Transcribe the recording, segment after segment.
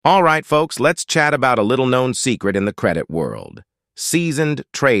All right, folks, let's chat about a little-known secret in the credit world. Seasoned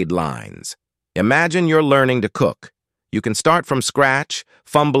trade lines. Imagine you're learning to cook. You can start from scratch,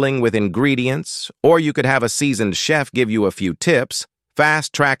 fumbling with ingredients, or you could have a seasoned chef give you a few tips,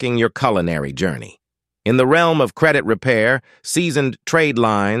 fast-tracking your culinary journey. In the realm of credit repair, seasoned trade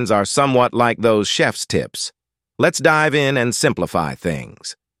lines are somewhat like those chef's tips. Let's dive in and simplify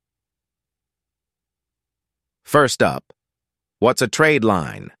things. First up, what's a trade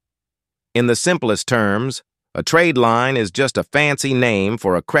line? In the simplest terms, a trade line is just a fancy name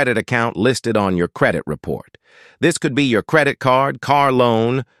for a credit account listed on your credit report. This could be your credit card, car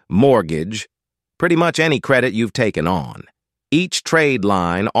loan, mortgage, pretty much any credit you've taken on. Each trade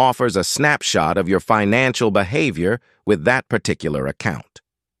line offers a snapshot of your financial behavior with that particular account.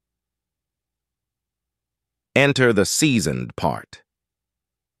 Enter the seasoned part.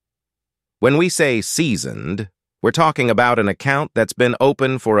 When we say seasoned, we're talking about an account that's been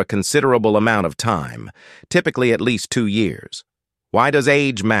open for a considerable amount of time, typically at least 2 years. Why does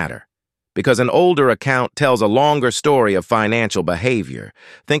age matter? Because an older account tells a longer story of financial behavior.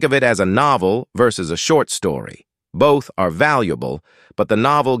 Think of it as a novel versus a short story. Both are valuable, but the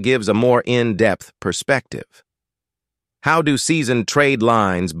novel gives a more in-depth perspective. How do seasoned trade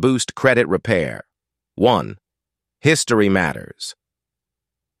lines boost credit repair? 1. History matters.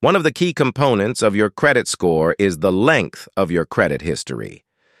 One of the key components of your credit score is the length of your credit history.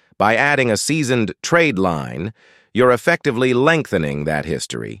 By adding a seasoned trade line, you're effectively lengthening that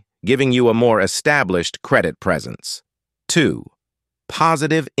history, giving you a more established credit presence. 2.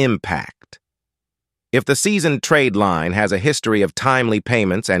 Positive impact. If the seasoned trade line has a history of timely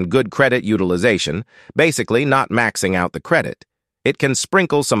payments and good credit utilization, basically not maxing out the credit, it can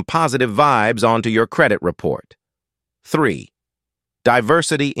sprinkle some positive vibes onto your credit report. 3.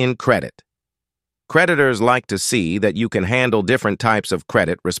 Diversity in credit. Creditors like to see that you can handle different types of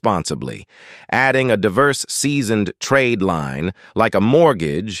credit responsibly. Adding a diverse seasoned trade line, like a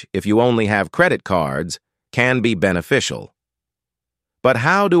mortgage if you only have credit cards, can be beneficial. But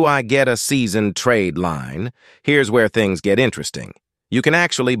how do I get a seasoned trade line? Here's where things get interesting. You can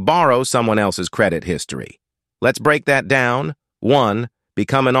actually borrow someone else's credit history. Let's break that down. 1.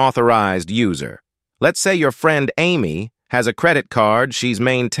 Become an authorized user. Let's say your friend Amy has a credit card she's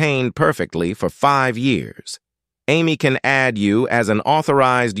maintained perfectly for 5 years. Amy can add you as an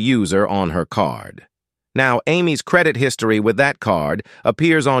authorized user on her card. Now, Amy's credit history with that card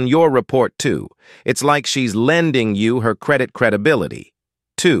appears on your report too. It's like she's lending you her credit credibility.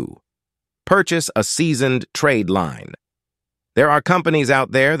 2. Purchase a seasoned trade line. There are companies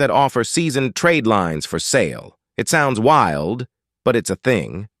out there that offer seasoned trade lines for sale. It sounds wild, but it's a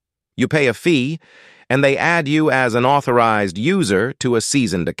thing. You pay a fee, and they add you as an authorized user to a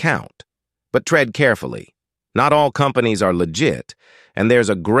seasoned account. But tread carefully. Not all companies are legit, and there's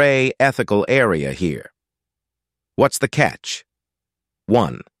a gray ethical area here. What's the catch?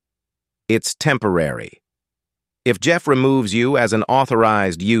 1. It's temporary. If Jeff removes you as an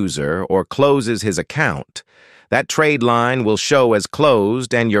authorized user or closes his account, that trade line will show as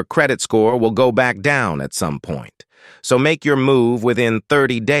closed and your credit score will go back down at some point. So make your move within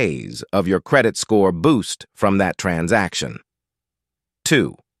 30 days of your credit score boost from that transaction.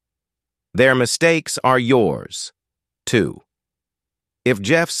 2. Their mistakes are yours. 2. If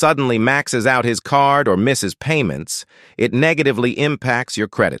Jeff suddenly maxes out his card or misses payments, it negatively impacts your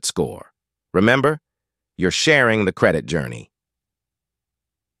credit score. Remember, you're sharing the credit journey.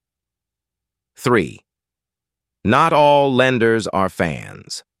 3. Not all lenders are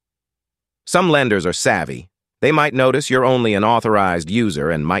fans. Some lenders are savvy. They might notice you're only an authorized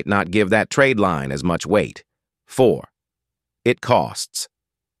user and might not give that trade line as much weight. 4. It costs.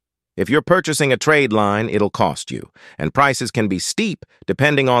 If you're purchasing a trade line, it'll cost you, and prices can be steep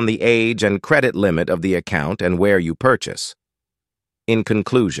depending on the age and credit limit of the account and where you purchase. In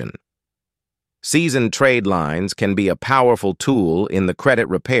conclusion, seasoned trade lines can be a powerful tool in the credit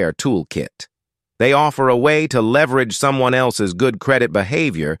repair toolkit. They offer a way to leverage someone else's good credit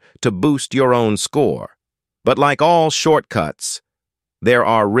behavior to boost your own score. But like all shortcuts, there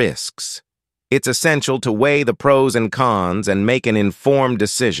are risks. It's essential to weigh the pros and cons and make an informed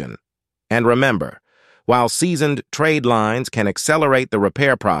decision. And remember, while seasoned trade lines can accelerate the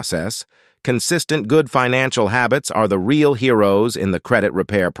repair process, consistent good financial habits are the real heroes in the credit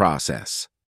repair process.